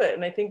it to do it.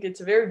 And I think it's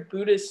a very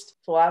Buddhist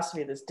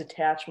philosophy, this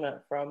detachment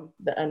from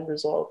the end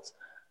result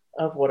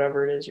of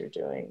whatever it is you're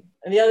doing.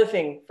 And the other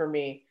thing for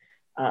me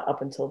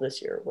up until this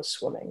year was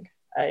swimming.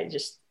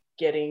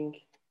 Getting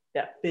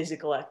that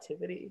physical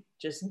activity,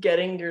 just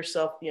getting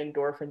yourself the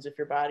endorphins if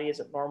your body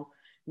isn't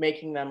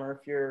making them, or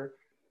if your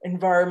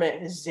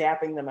environment is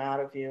zapping them out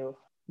of you,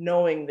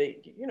 knowing that,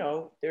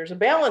 there's a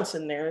balance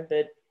in there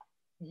that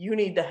you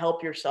need to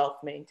help yourself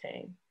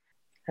maintain,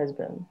 has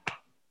been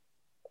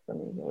for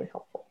me really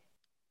helpful.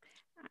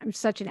 I'm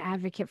such an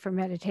advocate for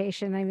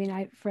meditation. I mean,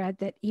 I've read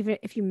that even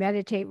if you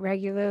meditate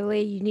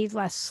regularly, you need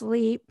less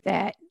sleep,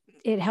 that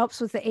it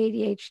helps with the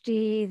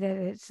ADHD, that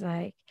it's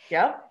like,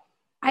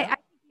 I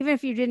even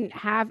if you didn't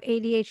have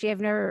ADHD, I've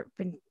never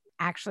been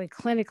actually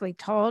clinically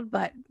told,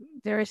 but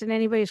there isn't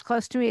anybody who's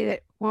close to me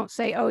that won't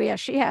say, oh yeah,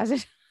 she has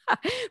it.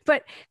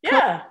 But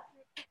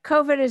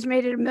COVID has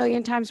made it a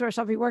million times worse.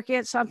 I'll be working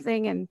at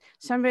something and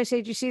somebody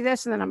say, do you see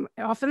this? And then I'm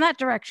off in that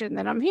direction.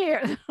 Then I'm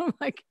here. I'm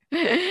like,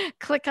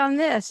 click on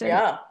this.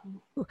 And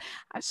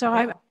so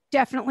I'm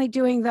definitely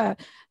doing the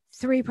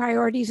 3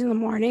 priorities in the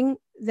morning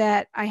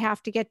that I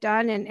have to get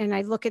done. And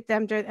I look at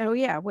them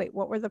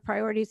what were the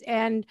priorities?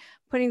 And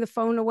putting the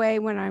phone away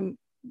when I'm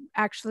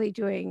actually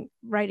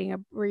writing a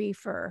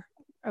brief or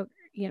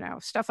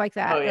stuff like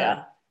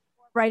that.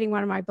 Writing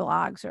one of my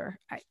blogs, or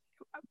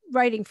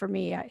writing for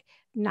me,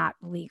 not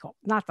the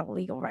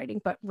legal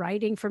writing, but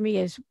writing for me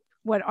is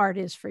what art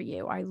is for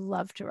you. I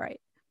love to write.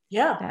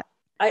 Yeah.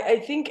 I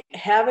think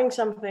having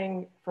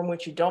something from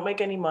which you don't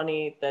make any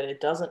money, that it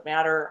doesn't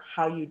matter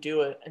how you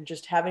do it, and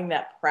just having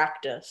that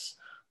practice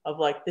of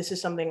like, this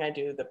is something I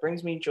do that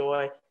brings me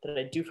joy, that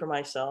I do for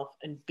myself,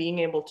 and being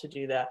able to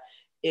do that,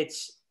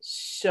 it's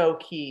so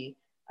key,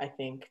 I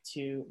think,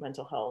 to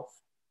mental health.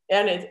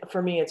 And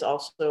for me, it's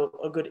also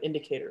a good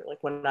indicator.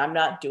 Like when I'm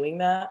not doing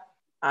that,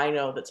 I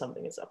know that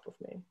something is up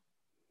with me.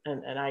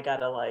 And I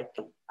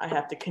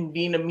have to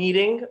convene a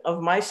meeting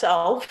of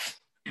myself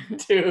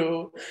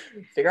to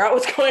figure out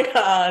what's going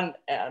on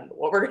and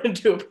what we're going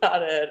to do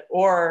about it,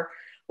 or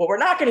what we're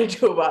not going to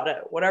do about it.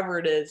 Whatever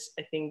it is,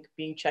 I think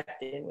being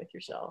checked in with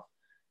yourself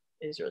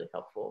is really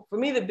helpful. For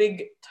me, the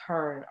big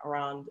turn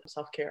around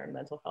self-care and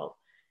mental health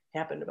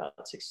happened about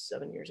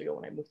 6-7 years ago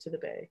when I moved to the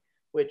Bay,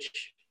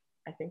 which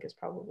I think is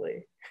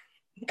probably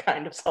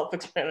kind of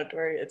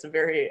self-explanatory. It's a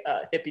very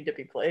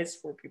hippy-dippy place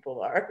where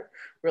people are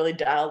really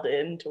dialed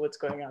in to what's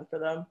going on for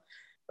them.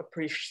 A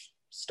pretty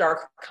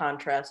stark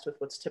contrast with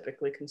what's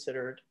typically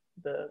considered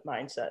the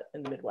mindset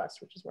in the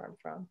Midwest, which is where I'm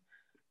from.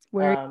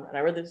 And I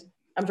read this.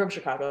 I'm from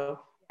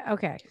Chicago.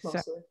 Okay.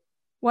 Mostly. So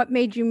what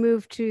made you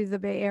move to the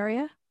Bay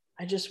Area?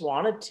 I just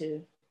wanted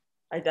to.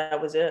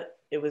 That was it.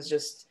 It was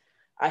just,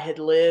 I had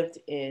lived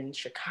in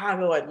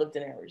Chicago. I'd lived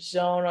in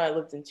Arizona. I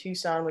lived in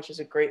Tucson, which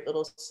is a great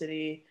little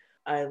city.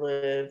 I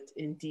lived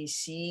in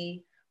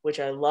DC, which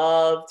I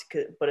loved,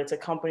 but it's a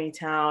company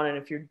town. And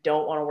if you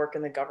don't want to work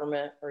in the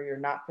government, or you're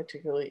not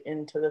particularly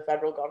into the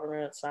federal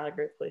government, it's not a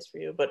great place for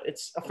you, but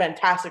it's a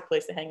fantastic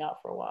place to hang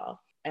out for a while.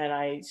 And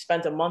I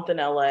spent a month in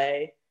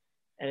LA,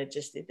 and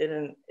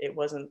it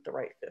wasn't the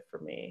right fit for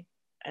me.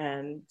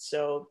 And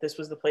so this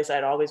was the place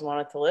I'd always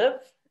wanted to live.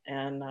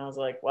 And I was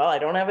like, well, I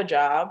don't have a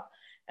job,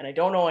 and I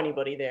don't know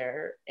anybody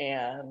there,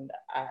 and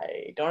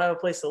I don't have a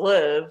place to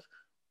live,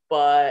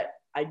 but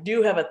I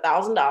do have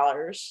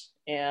 $1,000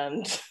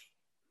 and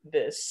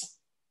this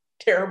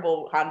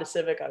terrible Honda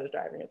Civic I was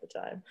driving at the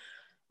time.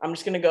 I'm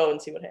just going to go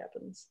and see what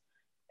happens.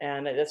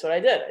 And that's what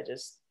I did.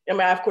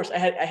 Of course I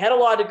had a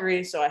law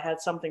degree, so I had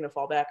something to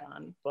fall back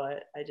on,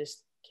 but I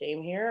just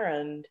came here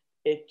and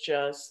it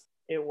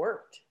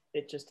worked.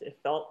 It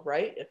felt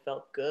right. It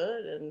felt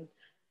good. And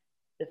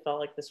it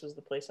felt like this was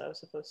the place I was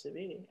supposed to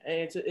be.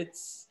 And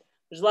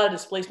there's a lot of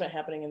displacement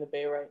happening in the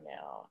Bay right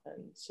now.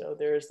 And so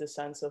there's this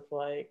sense of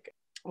like,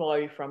 well,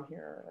 are you from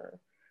here? Or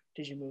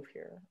did you move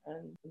here?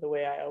 And the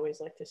way I always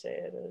like to say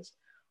it is,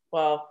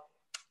 well,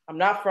 I'm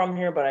not from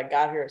here, but I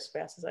got here as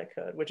fast as I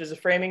could, which is a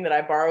framing that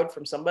I borrowed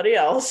from somebody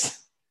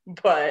else,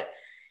 but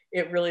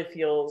it really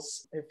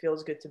feels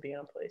good to be in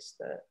a place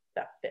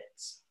that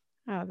fits.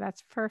 Oh,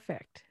 that's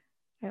perfect.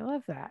 I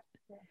love that.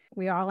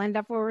 We all end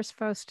up where we're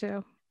supposed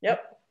to.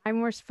 Yep.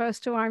 We're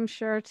supposed to, I'm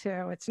sure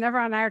too. It's never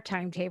on our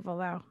timetable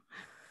though.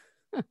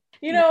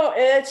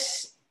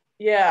 It's,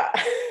 yeah.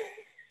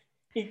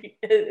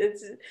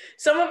 It's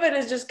some of it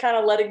is just kind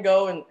of letting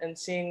go and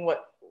seeing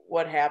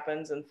what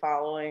happens and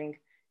following.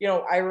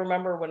 I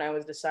remember when I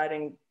was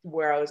deciding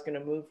where I was going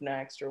to move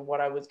next or what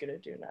I was going to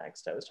do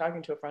next, I was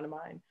talking to a friend of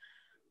mine,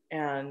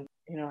 and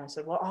I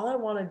said, well, all I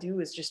want to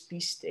do is just be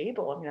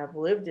stable. I mean, I've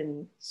lived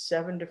in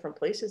 7 different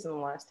places in the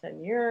last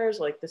 10 years.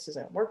 Like, this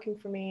isn't working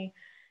for me.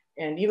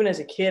 And even as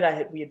a kid,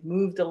 we had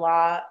moved a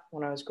lot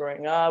when I was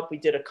growing up. We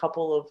did a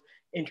couple of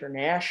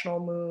international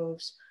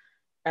moves.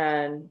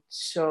 And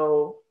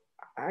so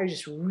I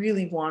just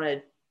really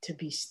wanted to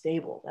be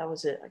stable. That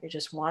was it. Like, I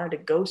just wanted to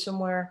go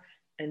somewhere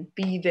and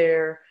be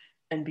there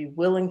and be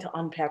willing to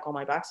unpack all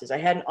my boxes. I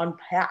hadn't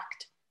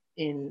unpacked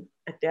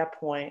at that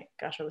point,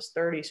 gosh, I was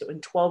 30. So in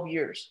 12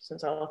 years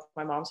since I left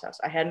my mom's house,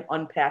 I hadn't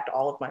unpacked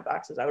all of my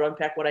boxes. I would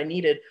unpack what I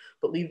needed,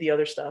 but leave the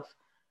other stuff,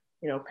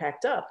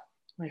 packed up.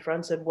 My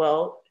friend said,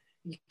 well,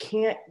 you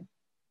can't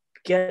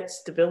get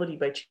stability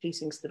by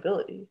chasing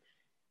stability.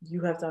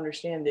 You have to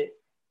understand that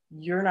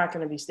you're not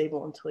going to be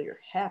stable until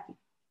you're happy.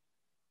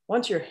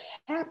 Once you're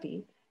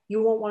happy,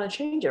 you won't want to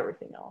change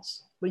everything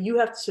else, but you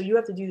have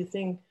to do the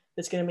thing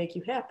that's going to make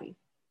you happy.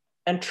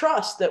 And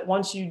trust that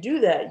once you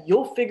do that,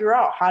 you'll figure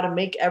out how to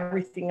make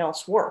everything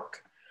else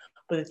work.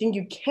 But the thing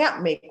you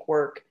can't make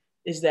work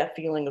is that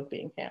feeling of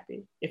being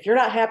happy. If you're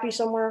not happy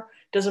somewhere,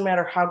 it doesn't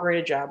matter how great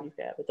a job you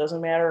have. It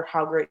doesn't matter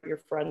how great your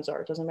friends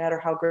are. It doesn't matter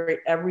how great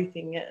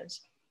everything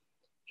is.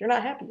 If you're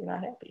not happy, you're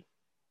not happy.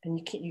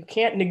 And you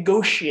can't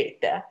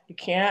negotiate that. You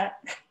can't,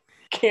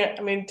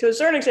 I mean, to a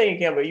certain extent you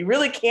can, but you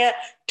really can't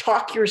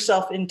talk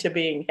yourself into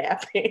being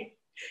happy.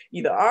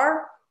 Either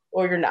are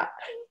or you're not,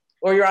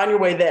 or you're on your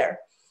way there.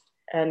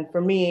 And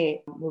for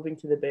me, moving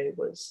to the Bay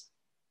was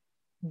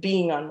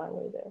being on my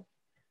way there.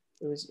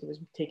 It was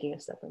taking a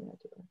step in that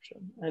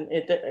direction.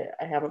 And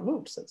I haven't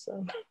moved since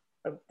then.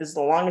 This is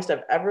the longest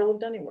I've ever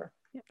lived anywhere.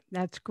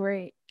 That's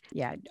great.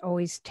 Yeah,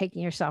 always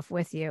taking yourself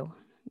with you,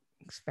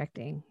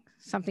 expecting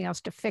something else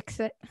to fix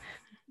it.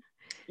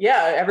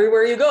 Yeah,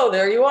 everywhere you go,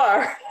 there you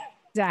are.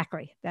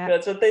 Exactly.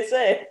 That's what they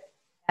say.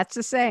 That's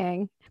the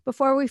saying.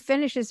 Before we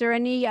finish, is there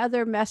any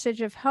other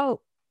message of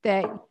hope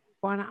that you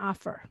want to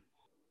offer?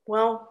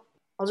 Well,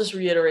 I'll just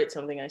reiterate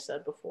something I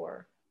said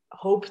before.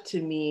 Hope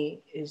to me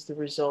is the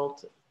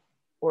result,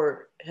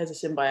 or has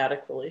a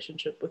symbiotic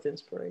relationship with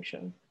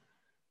inspiration.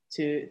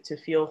 To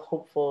feel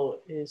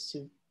hopeful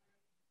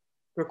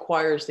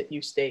requires that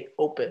you stay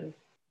open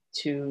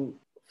to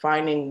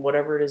finding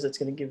whatever it is that's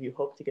going to give you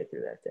hope to get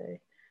through that day.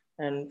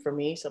 And for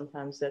me,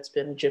 sometimes that's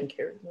been a Jim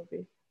Carrey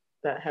movie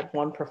that had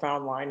one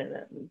profound line in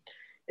it, and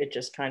it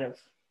just kind of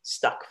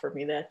stuck for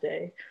me that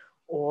day.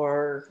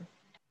 Or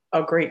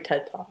a great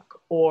TED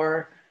Talk,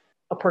 or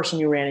a person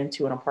you ran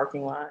into in a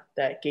parking lot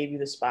that gave you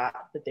the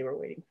spot that they were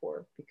waiting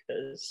for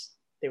because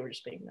they were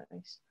just being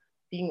nice.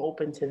 Being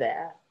open to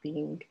that,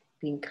 being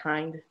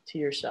kind to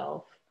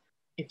yourself.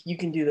 If you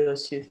can do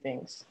those 2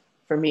 things,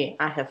 for me,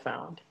 I have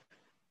found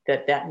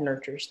that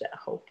nurtures that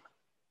hope.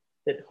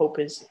 That hope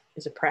is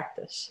a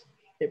practice.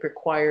 It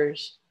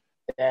requires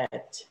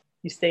that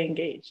you stay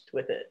engaged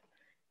with it.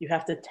 You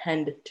have to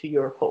tend to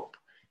your hope.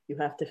 You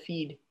have to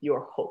feed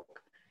your hope.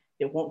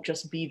 It won't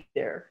just be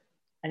there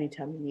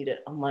anytime you need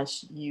it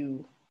unless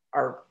you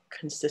are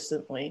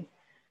consistently,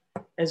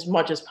 as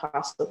much as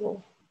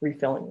possible,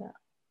 refilling that.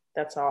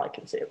 That's all I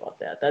can say about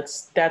that.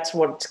 That's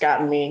what's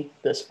gotten me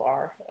this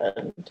far,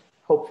 and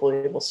hopefully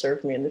it will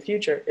serve me in the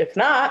future. If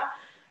not,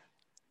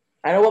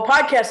 I know what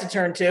podcast to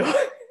turn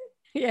to.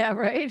 Yeah,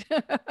 right.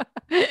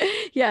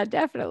 Yeah,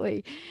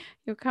 definitely.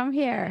 You'll come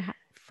here,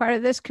 part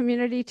of this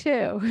community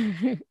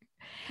too.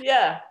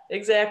 Yeah,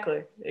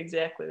 exactly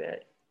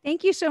that.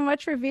 Thank you so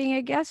much for being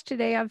a guest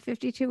today on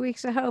 52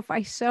 Weeks of Hope.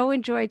 I so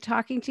enjoyed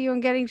talking to you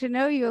and getting to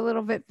know you a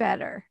little bit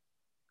better.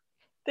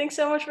 Thanks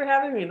so much for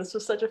having me. This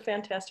was such a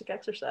fantastic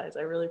exercise.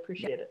 I really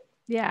appreciate it.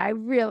 Yeah, I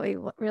really,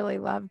 really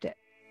loved it.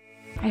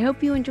 I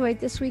hope you enjoyed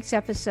this week's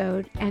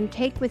episode and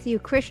take with you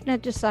Krishna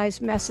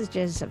Desai's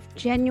messages of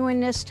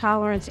genuineness,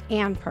 tolerance,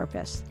 and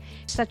purpose.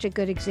 Such a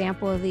good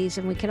example of these,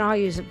 and we can all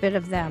use a bit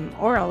of them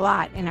or a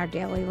lot in our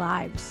daily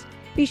lives.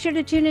 Be sure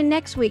to tune in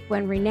next week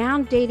when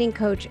renowned dating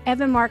coach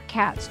Evan Mark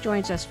Katz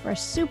joins us for a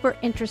super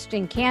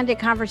interesting, candid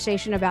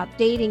conversation about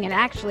dating and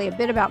actually a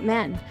bit about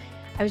men.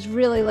 I was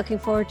really looking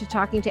forward to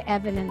talking to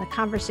Evan, and the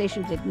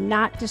conversation did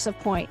not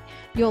disappoint.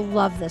 You'll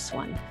love this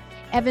one.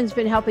 Evan's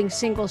been helping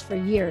singles for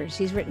years.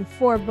 He's written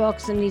 4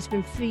 books, and he's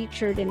been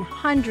featured in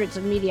hundreds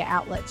of media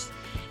outlets,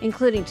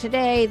 including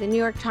Today, the New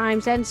York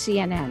Times, and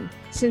CNN.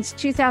 Since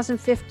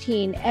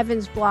 2015,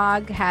 Evan's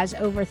blog has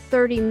over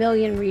 30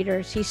 million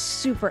readers. He's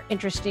super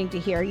interesting to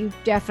hear. You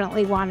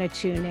definitely want to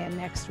tune in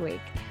next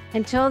week.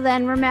 Until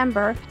then,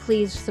 remember,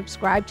 please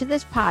subscribe to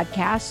this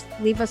podcast,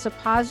 leave us a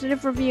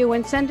positive review,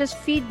 and send us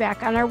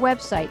feedback on our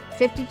website,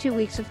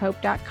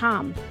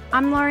 52weeksofhope.com.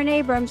 I'm Lauren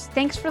Abrams.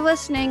 Thanks for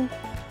listening.